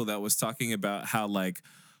article that was talking about how like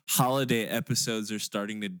holiday episodes are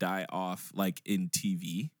starting to die off like in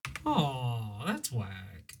TV. Oh, that's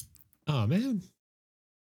whack. Oh man.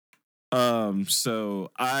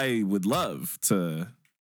 So I would love to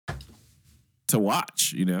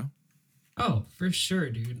watch, you know. Oh, for sure,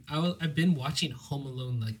 dude. I've been watching Home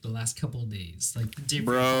Alone like the last couple of days, like the different.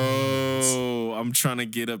 Bro, I'm trying to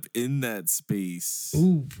get up in that space.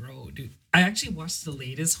 Ooh, bro, dude. I actually watched the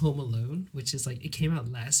latest Home Alone, which is like it came out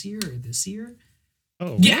last year or this year.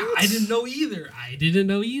 Oh Yeah, what? I didn't know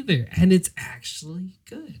either, and it's actually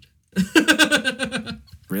good.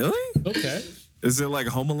 Really? Okay. Is it like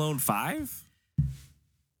Home Alone 5?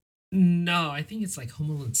 No, I think it's like Home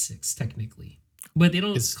Alone 6 technically, but they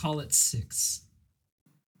don't call it 6.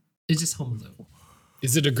 It's just Home Alone.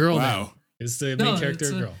 Is it a girl Wow. now? Is the main character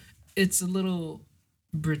a girl? It's a little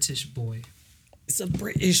British boy. It's a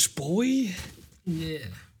British boy. Yeah.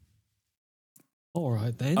 All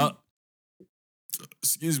right then.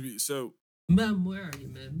 Excuse me. So, Mom, where are you,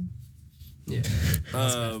 man? Yeah.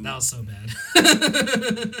 That was so bad.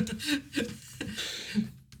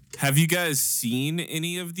 have you guys seen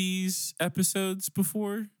any of these episodes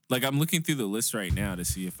before? Like, I'm looking through the list right now to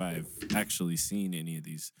see if I've actually seen any of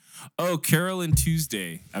these. Oh, Carol and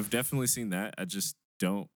Tuesday. I've definitely seen that. I just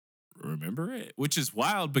don't remember it, which is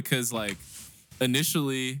wild because, like,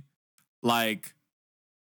 initially, like,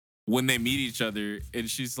 when they meet each other and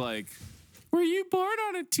she's like, were you born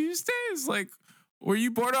on a Tuesday? It's like, were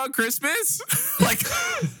you born on Christmas? Like,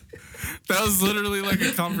 that was literally like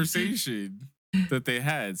a conversation that they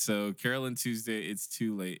had. So Carol and Tuesday, It's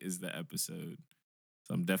Too Late is the episode.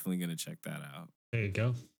 So I'm definitely going to check that out. There you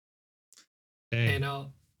go. Dang. And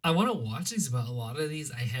I want to watch these, but a lot of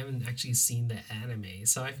these I haven't actually seen the anime,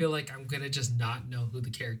 so I feel like I'm gonna just not know who the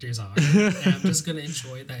characters are, and I'm just gonna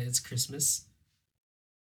enjoy that it's Christmas.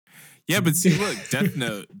 Yeah, but see, look,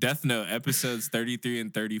 Death Note episodes 33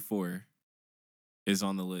 and 34 is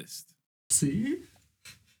on the list. See,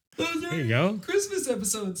 those There you go. Christmas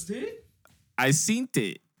episodes, dude. I synced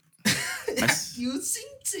it. You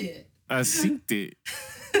synced it. I synced it.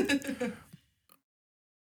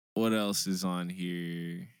 What else is on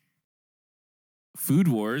here? Food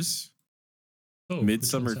Wars. Oh,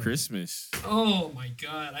 Midsummer which one's Christmas. Oh my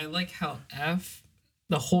god, I like how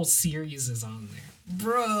the whole series is on there,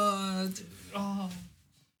 bruh. Dude. Oh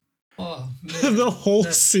that? man. The whole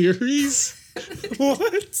That's- series?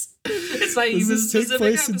 What? It's not Does even this take specific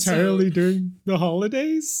place episode. entirely during the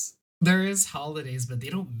holidays? There is holidays, but they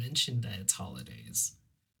don't mention that it's holidays.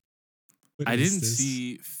 What I is didn't this?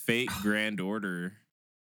 see Fate Grand Order.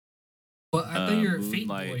 Well, I thought you're a fate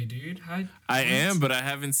Moonlight. boy, dude. I what? am, but I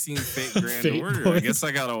haven't seen Fate Grand Fate Order. boy. I guess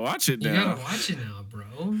I gotta watch it You now. gotta watch it now, bro.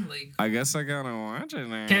 Like, I guess I gotta watch it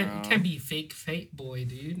now. can't be fake fate boy,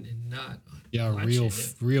 dude, and not. Yeah, watch real,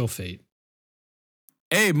 it. real fate.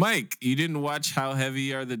 Hey, Mike, you didn't watch How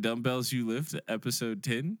Heavy Are the Dumbbells You Lift, episode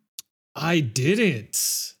 10? I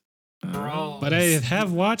didn't, Bro. but I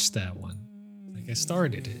have watched that one. Like I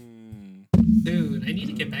started it. Dude, I need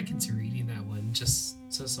to get back into reading that one just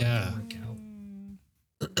so I Yeah. can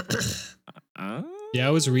work out. Yeah,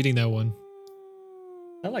 I was reading that one.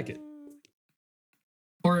 I like it.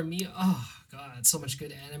 For me, oh god, so much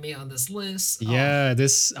good anime on this list. Oh. Yeah,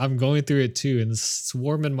 I'm going through it too, and it's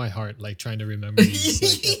warm in my heart, like trying to remember these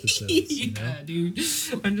like episodes. You know? Yeah, dude.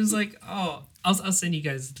 I'm just like, oh, I'll send you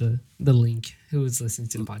guys the link. Who is listening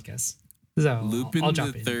to the podcast? So Lupin I'll the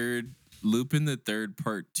drop in. third. Lupin the Third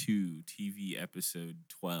Part 2 TV episode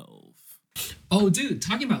 12. Oh, dude,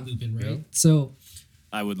 talking about Lupin, right? Yeah. So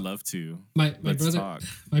I would love to. my Let's brother talk.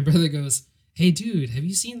 my brother goes, "Hey, dude, have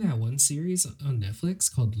you seen that one series on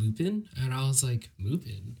Netflix called Lupin?" And I was like,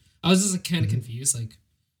 "Lupin?" I was just like, kind of confused, like,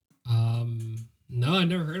 no, I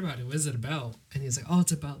never heard about it. What is it about? And he's like, "Oh,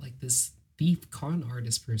 it's about like this thief con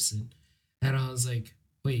artist person." And I was like,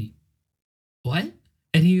 "Wait, what?"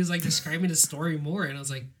 And he was like describing the story more, and I was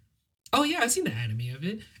like, "Oh yeah, I've seen the anime of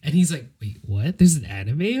it." And he's like, "Wait, what? There's an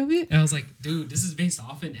anime of it?" And I was like, "Dude, this is based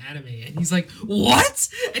off an anime." And he's like, "What?"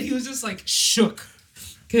 And he was just like shook.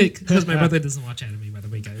 Because my brother doesn't watch anime, by the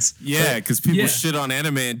way, guys. Yeah, because people yeah. shit on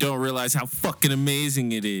anime and don't realize how fucking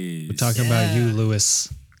amazing it is. We're talking about you, Lewis.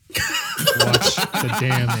 Watch the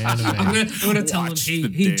damn anime. I'm gonna tell him, Watch hey,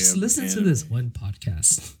 the just damn listen to anime." this one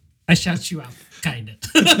podcast. I shout you out, kinda.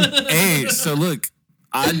 Hey, so look,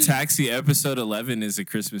 Odd Taxi episode 11 is a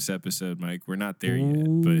Christmas episode, Mike. We're not there yet,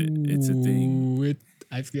 but it's a thing. Ooh,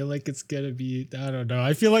 I feel like it's gonna be. I don't know.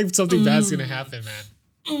 I feel like something bad's gonna happen, man.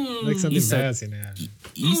 Like something Isa- bad's gonna happen.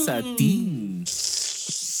 It's a thing.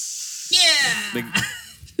 Yeah.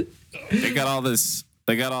 They got all this.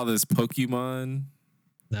 They got all this Pokemon.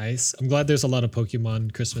 Nice. I'm glad there's a lot of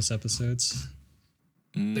Pokemon Christmas episodes.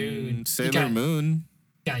 Dude, you Sailor got- Moon.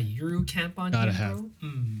 Got Euro Camp on Gotta here, have.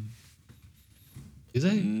 bro? Do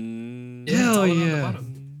they? Mm, Yeah, it's Hell all on the yeah.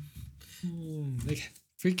 bottom. Like,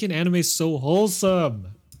 freaking anime's so wholesome.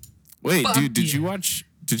 Wait, Fuck dude, did you yeah. watch?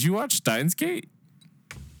 Did you watch Steins Gate?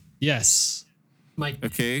 Yes. Mike,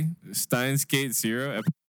 Okay, Steins Gate 0.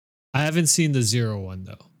 I haven't seen the Zero one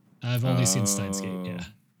though. I've only seen Steins Gate. Yeah.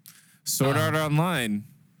 Sword Art Online,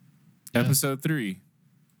 Yeah. episode 3.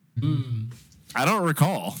 I don't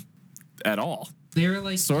recall at all. they're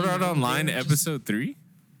like Sword you Art know, Online, they're just- episode 3.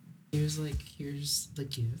 Here's the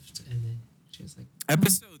gift, and then she was like,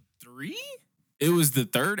 Episode 3? It was the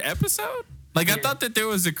third episode? Like, I Yeah. thought that there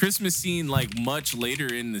was a Christmas scene, like, much later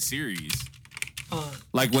in the series.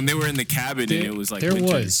 Like, when they were in the cabin and it was, like, there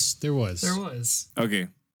winter. was. there was. Okay.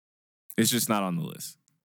 It's just not on the list.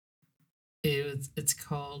 It's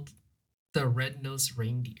called The Red-Nosed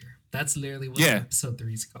Reindeer. That's literally what Yeah. episode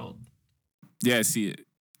 3 is called. Yeah, I see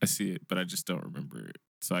it, but I just don't remember it.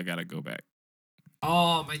 So I gotta go back.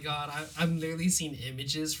 Oh my god, I'm literally seeing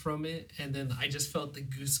images from it, and then I just felt the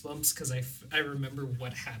goosebumps because I remember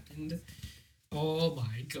what happened. Oh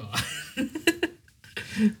my god.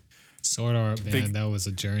 Sword Art, man, They- that was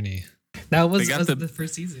a journey. That was, got the the-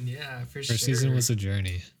 first season, yeah, for sure. First season was a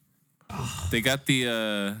journey. They got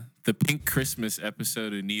the Pink Christmas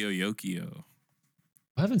episode of Neo Yokio.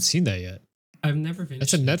 I haven't seen that yet. I've never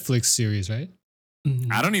finished. That's a Netflix series, right?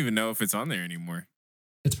 Mhm. I don't even know if it's on there anymore.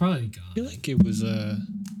 It's probably I gone. feel like it was a.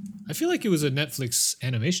 I feel like it was a Netflix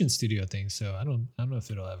animation studio thing. So I don't know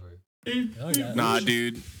if it'll ever. Oh, yeah. Nah,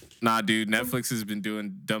 dude. Netflix has been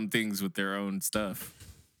doing dumb things with their own stuff.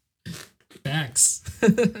 Facts.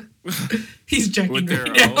 He's checking With their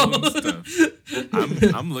right now. own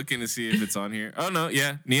stuff. I'm looking to see if it's on here. Oh no,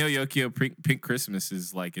 yeah. Neo Yokio Pink Christmas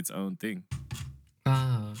is like its own thing.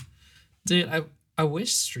 Dude, I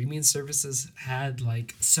wish streaming services had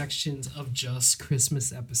like sections of just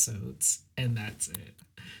Christmas episodes, and that's it.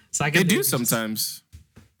 So I They could do maybe just- sometimes.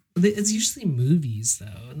 It's usually movies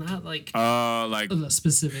though, not like Like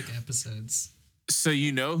specific episodes. so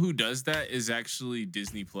you know who does that is actually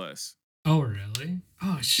Disney Plus. Oh really?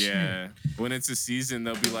 Oh shit. Yeah. When it's a season,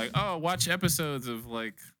 they'll be like, "Oh, watch episodes of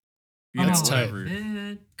like you That's know, tight. whatever."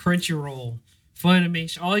 Man. Crunchyroll,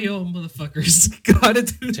 Funimation, all y'all motherfuckers gotta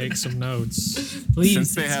do Take that. some notes. Please.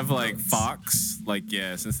 Since they take have some like notes. Fox,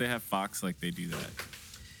 since they have Fox, like they do that.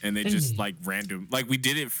 And they just Hey. like random, like we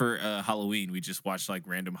did it for Halloween. We just watched like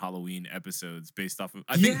random Halloween episodes based off of.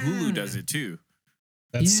 I think Hulu does it too.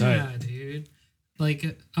 That's yeah, tight. dude.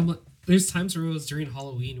 Like I'm like, there's times where it was during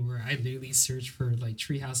Halloween where I literally search for like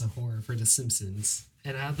Treehouse of Horror for The Simpsons,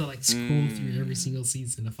 and I have to like scroll through every single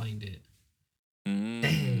season to find it.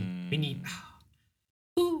 Dang, we need.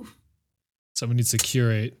 Ooh, Someone needs to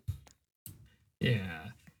curate. yeah,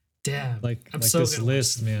 damn. Like I'm this gonna watch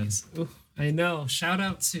list, man. these. Ooh, I know. Shout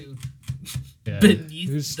out to Yeah. Beneath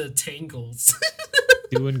Who's the Tangles.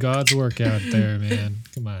 doing God's work out there, man?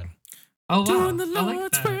 Come on. Oh wow, Doing the I like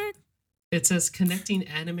Lord's that. work. It says connecting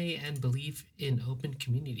anime and belief in open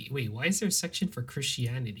community. Wait, why is there a section for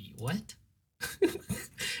Christianity? What?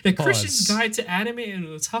 The Christian's Guide to Anime and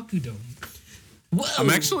Otakudom. Whoa. I'm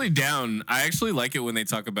actually down. I actually like it when they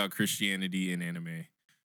talk about Christianity in anime.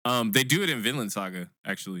 They do it in Vinland Saga,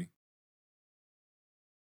 actually.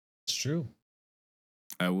 It's true.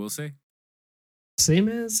 I will say. Same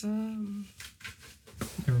as never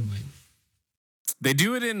mind. They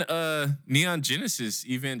do it in Neon Genesis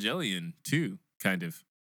Evangelion too, kind of.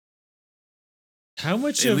 How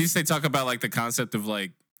much At least they talk about like the concept of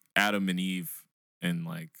like Adam and Eve and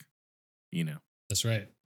like, you know. That's right.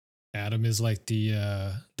 Adam is like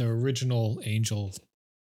the original angel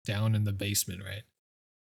down in the basement, right?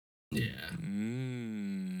 Yeah.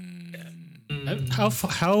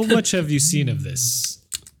 How much have you seen of this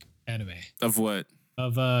anime? Of what?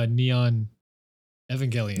 Of Neon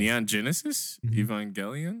Evangelion. Neon Genesis? Mhm.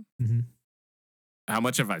 Evangelion? Mhm. How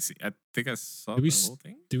much have I seen? I think I saw Did we the whole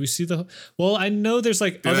thing. Do we see the? Well, I know there's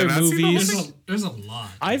like Did I other not see the whole movies. thing? There's a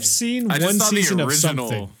lot. I've seen I just one saw season the of original.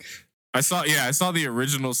 something. I saw the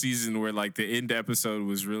original season where like the end eepisode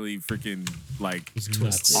was really freaking like It's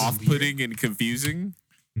nuts. off-putting and confusing.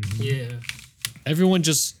 Yeah. Everyone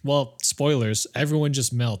just spoilers. Everyone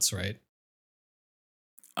just melts, right?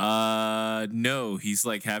 No, he's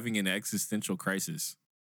like having an existential crisis.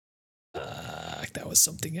 That was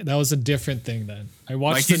something. That was a different thing. Then I Like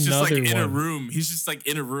watched he's just another like in a one. room. He's just like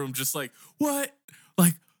in a room, just like what?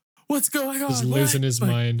 Like what's going on? Just What? losing his Like,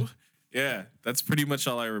 mind. Yeah, that's pretty much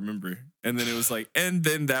all I remember. And then it was like, and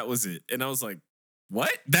then that was it. And I was like,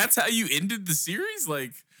 what? That's how you ended the series?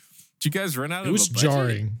 Like, did you guys run out It of was a budget?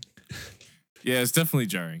 jarring. Yeah, it's definitely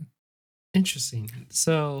jarring. Interesting.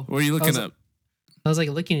 So What are you looking up? I was like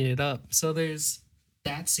looking it up. So there's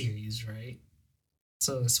that series, right?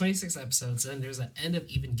 So there's 26 episodes, and there's an end of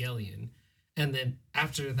Evangelion. And then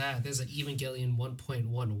after that, there's an Evangelion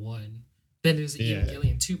 1.11. Then there's an Yeah.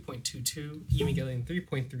 Evangelion 2.22, Evangelion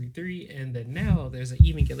 3.33, and then now there's an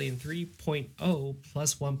Evangelion 3.0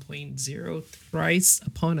 plus 1.0 thrice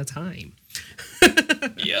upon a time.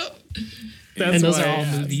 Yep. And those why are all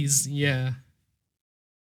I- movies. Yeah.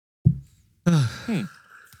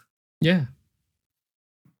 Yeah.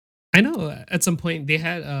 I know at some point they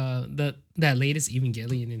had that latest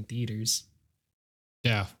Evangelion in theaters.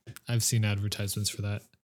 Yeah, I've seen advertisements for that.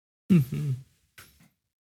 Mm-hmm.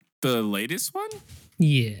 The latest one?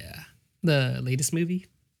 Yeah. The latest movie.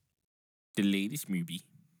 The latest movie.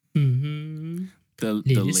 Mm-hmm. The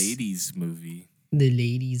Latest. ladies movie. The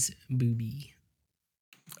ladies' booby.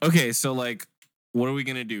 Okay, so like, what are we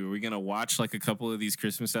gonna do? Are we gonna watch like a couple of these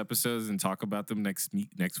Christmas episodes and talk about them next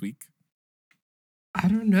week? I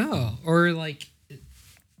don't know. Or like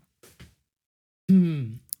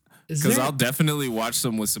is Because there, I'll definitely watch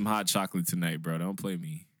them with some hot chocolate tonight, bro. Don't play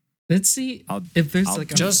me. let's see I'll if there's I'll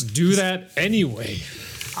like Just do that anyway.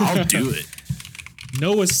 I'll do it.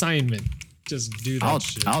 No assignment. Just do that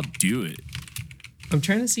shit. I'll do it. I'm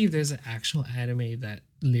trying to see if there's an actual anime that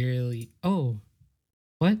literally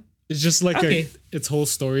what? It's just like Okay. its whole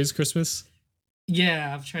story is Christmas.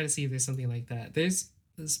 Yeah, I'm trying to see if there's something like that. There's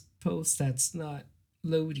this post that's not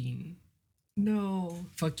loading. No.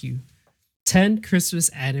 Fuck you. 10 Christmas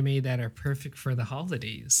anime that are perfect for the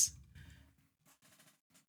holidays.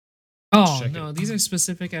 Oh, Check no, it. these are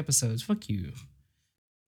specific episodes. Fuck you.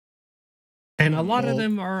 And a lot of Well-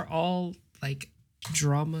 them are all like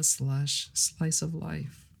drama / slice of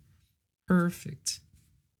life. Perfect.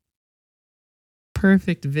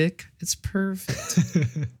 Perfect, Vic. It's perfect.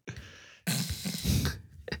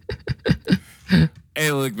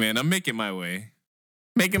 Hey, look, man, I'm making my way.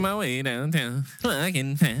 Making my way downtown.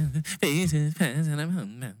 Looking fast, faces pass, and I'm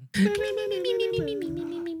home now.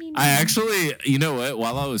 I actually, you know what?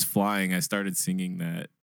 While I was flying, I started singing that.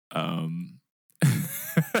 Because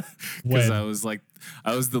When? I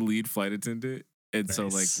was the lead flight attendant. And so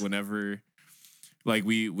like Nice. whenever like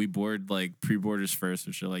we board like pre-boarders first,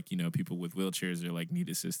 which are like, you know, people with wheelchairs or like need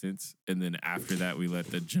assistance. And then after that we let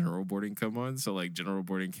the general boarding come on. So like general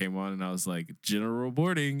boarding came on and I was like, general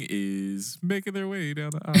boarding is making their way down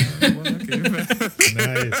the aisle.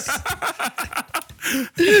 Nice.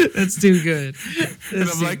 That's too good. And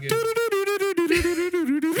That's I'm too like good. go.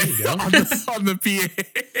 on the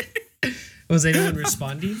PA. Was anyone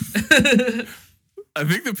responding? I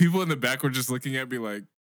think the people in the back were just looking at me like,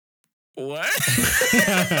 what?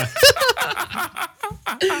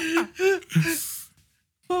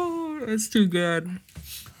 Oh, that's too good.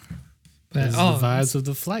 But, Those are the vibes of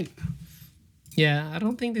the flight. yeah, I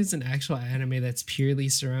don't think there's an actual anime that's purely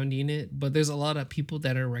surrounding it, but there's a lot of people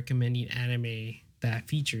that are recommending anime that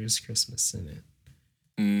features Christmas in it.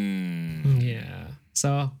 Mm. Yeah.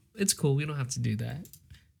 So It's cool. We don't have to do that.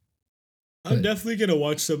 I'm But- definitely gonna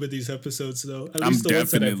watch some of these episodes though. At I'm least the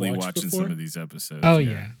ones that I've definitely watched watching before. some of these episodes. Oh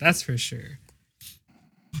yeah, that's for sure.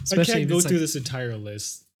 I Especially can't if go it's through like- this entire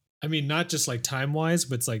list. I mean, not just like time wise,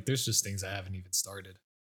 but it's like there's just things I haven't even started.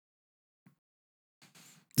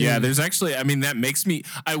 Yeah, there's actually, I mean, that makes me,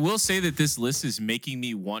 I will say that this list is making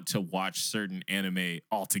me want to watch certain anime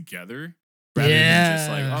altogether rather than just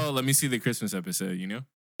like, Yeah. oh, let me see the Christmas episode, you know?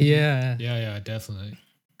 Yeah, Yeah, definitely.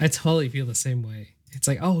 I totally feel the same way. It's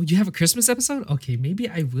like, oh, you have a Christmas episode? Okay, maybe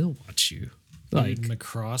I will watch you. Like, Even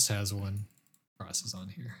Macross has one. Cross is on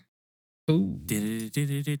here. ooh.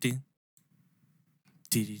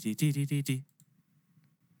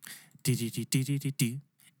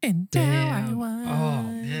 And Damn. Oh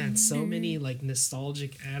man, so many like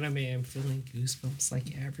nostalgic anime. I'm feeling goosebumps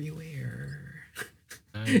like everywhere.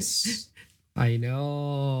 Nice. I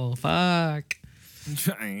know. Fuck.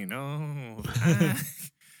 I know.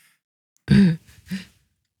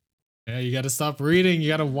 Yeah, you gotta stop reading. You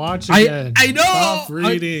gotta watch I- again. I know! Stop I-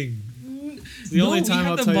 reading. It's the only time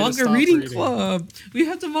we I'll have tell the you to manga stop reading reading. club. We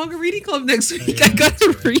have the manga reading club next week. yeah, I gotta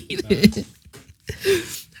that's right. read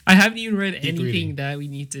it. I haven't even read Keep anything reading. that we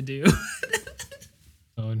need to do.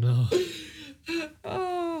 Oh no.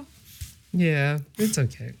 Oh, yeah, it's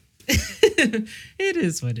okay. It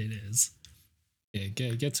is what it is. Yeah,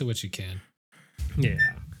 get to what you can. Yeah.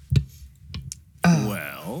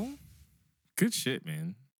 Well, good shit,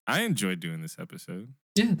 man. I enjoyed doing this episode.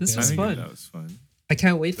 Yeah, this Yeah, was I think fun. that was fun. I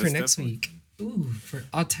can't wait for That's next definitely week. Ooh, for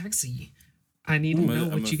Odd Taxi. I need to I'm know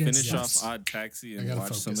gonna what you guys finish think. off Odd Taxi I and gotta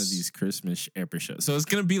watch some of focus. these Christmas episodes. So it's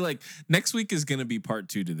gonna be like next week is gonna be part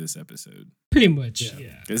 2 to this episode. Pretty much, Yeah.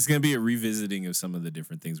 yeah. It's gonna be a revisiting of some of the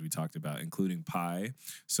different things we talked about, including pie.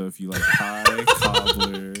 So if you like pie,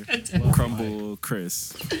 cobbler, Love crumble,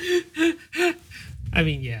 Chris, I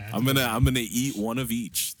mean, yeah. I'm gonna eat one of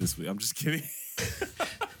each this week. I'm just kidding.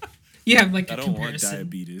 You have like I a don't want comparison.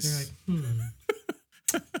 diabetes. You're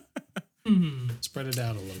like, hmm. Spread it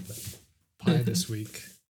out a little bit. Pie this week.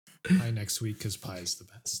 Pie next week because pie is the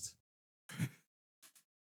best.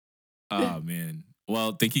 Oh man.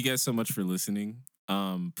 Well, thank you guys so much for listening.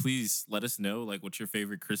 Please let us know like what your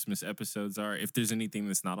favorite Christmas episodes are, if there's anything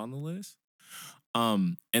that's not on the list.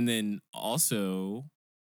 And then also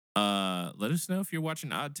let us know if you're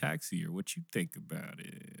watching Odd Taxi or what you think about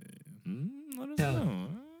it. Let us Hell- know.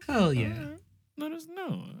 Hell yeah. All right. Let us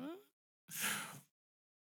know.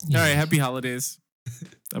 All right, happy holidays.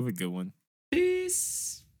 Have a good one.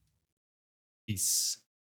 Peace. Peace.